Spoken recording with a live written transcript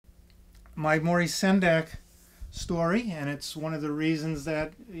my Maurice Sendak story, and it's one of the reasons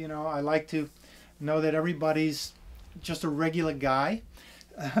that I like to know that everybody's just a regular guy.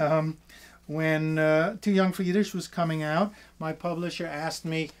 Um, when Too Young for Yiddish was coming out, my publisher asked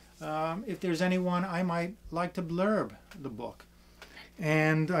me if there's anyone I might like to blurb the book.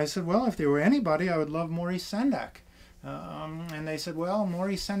 And I said, well, if there were anybody, I would love Maurice Sendak. And they said, well,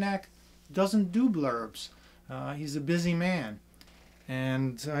 Maurice Sendak doesn't do blurbs. He's a busy man.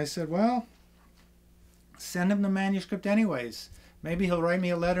 And I said, well, send him the manuscript anyways. Maybe he'll write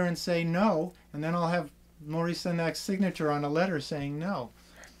me a letter and say no, and then I'll have Maurice Sendak's signature on a letter saying no.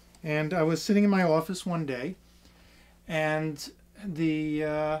 And I was sitting in my office one day, and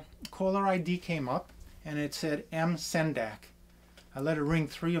the caller ID came up, and it said M. Sendak. I let it ring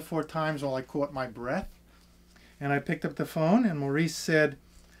 3 or 4 times while I caught my breath. And I picked up the phone, and Maurice said,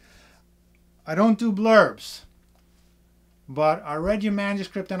 I don't do blurbs, but I read your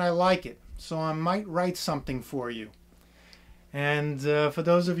manuscript and I like it, so I might write something for you. And for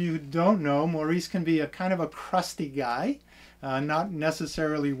those of you who don't know, Maurice can be a kind of a crusty guy, not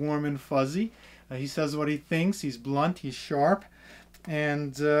necessarily warm and fuzzy. He says what he thinks, he's blunt, he's sharp.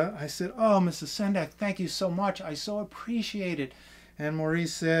 And I said, oh, Mrs. Sendak, thank you so much. I so appreciate it. And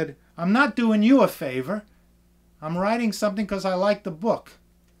Maurice said, I'm not doing you a favor. I'm writing something because I like the book.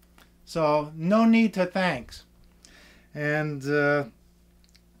 So no need to thanks. And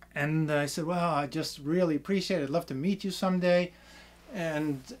I said, well, I just really appreciate it. I'd love to meet you someday.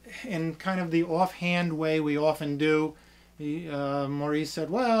 And in kind of the offhand way we often do, Maurice said,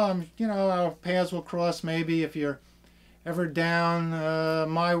 well, our paths will cross maybe. If you're ever down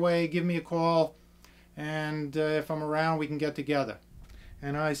my way, give me a call. And if I'm around, we can get together.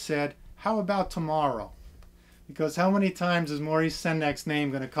 And I said, how about tomorrow? Because how many times is Maurice Sendak's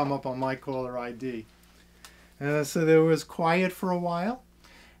name going to come up on my caller ID? So there was quiet for a while.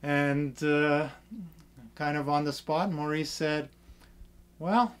 And kind of on the spot, Maurice said,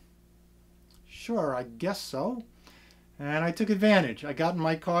 well, sure, I guess so. And I took advantage. I got in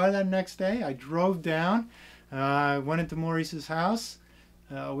my car that next day. I drove down. I went into Maurice's house.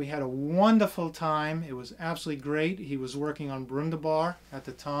 We had a wonderful time. It was absolutely great. He was working on Brundabar at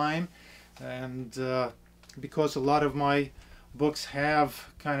the time. And because a lot of my books have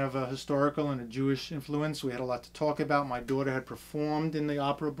kind of a historical and a Jewish influence, we had a lot to talk about. My daughter had performed in the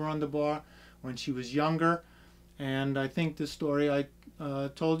opera Brundabar when she was younger. And I think the story I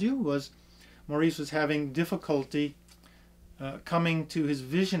told you was Maurice was having difficulty coming to his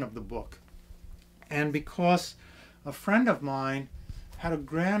vision of the book. And because a friend of mine had a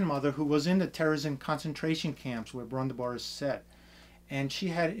grandmother who was in the terrorism concentration camps where Brundabar is set. And she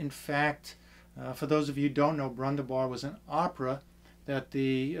had, in fact, for those of you who don't know, Brundabar was an opera that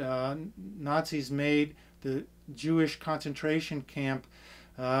the Nazis made the Jewish concentration camp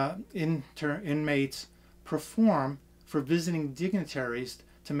inmates perform for visiting dignitaries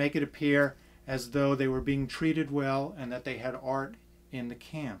to make it appear as though they were being treated well and that they had art in the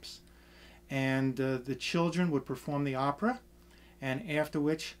camps. And the children would perform the opera, and after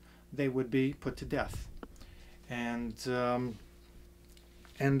which they would be put to death. And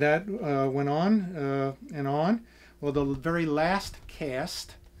that went on and on. Well, the very last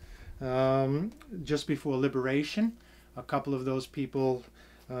cast, just before liberation, a couple of those people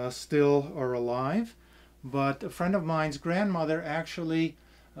still are alive. But a friend of mine's grandmother actually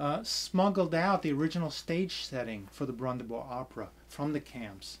smuggled out the original stage setting for the Brundabar opera from the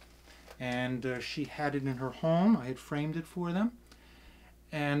camps. And she had it in her home. I had framed it for them.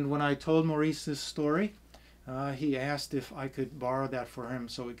 And when I told Maurice this story, he asked if I could borrow that for him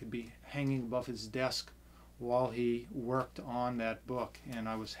so it could be hanging above his desk while he worked on that book. And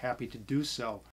I was happy to do so.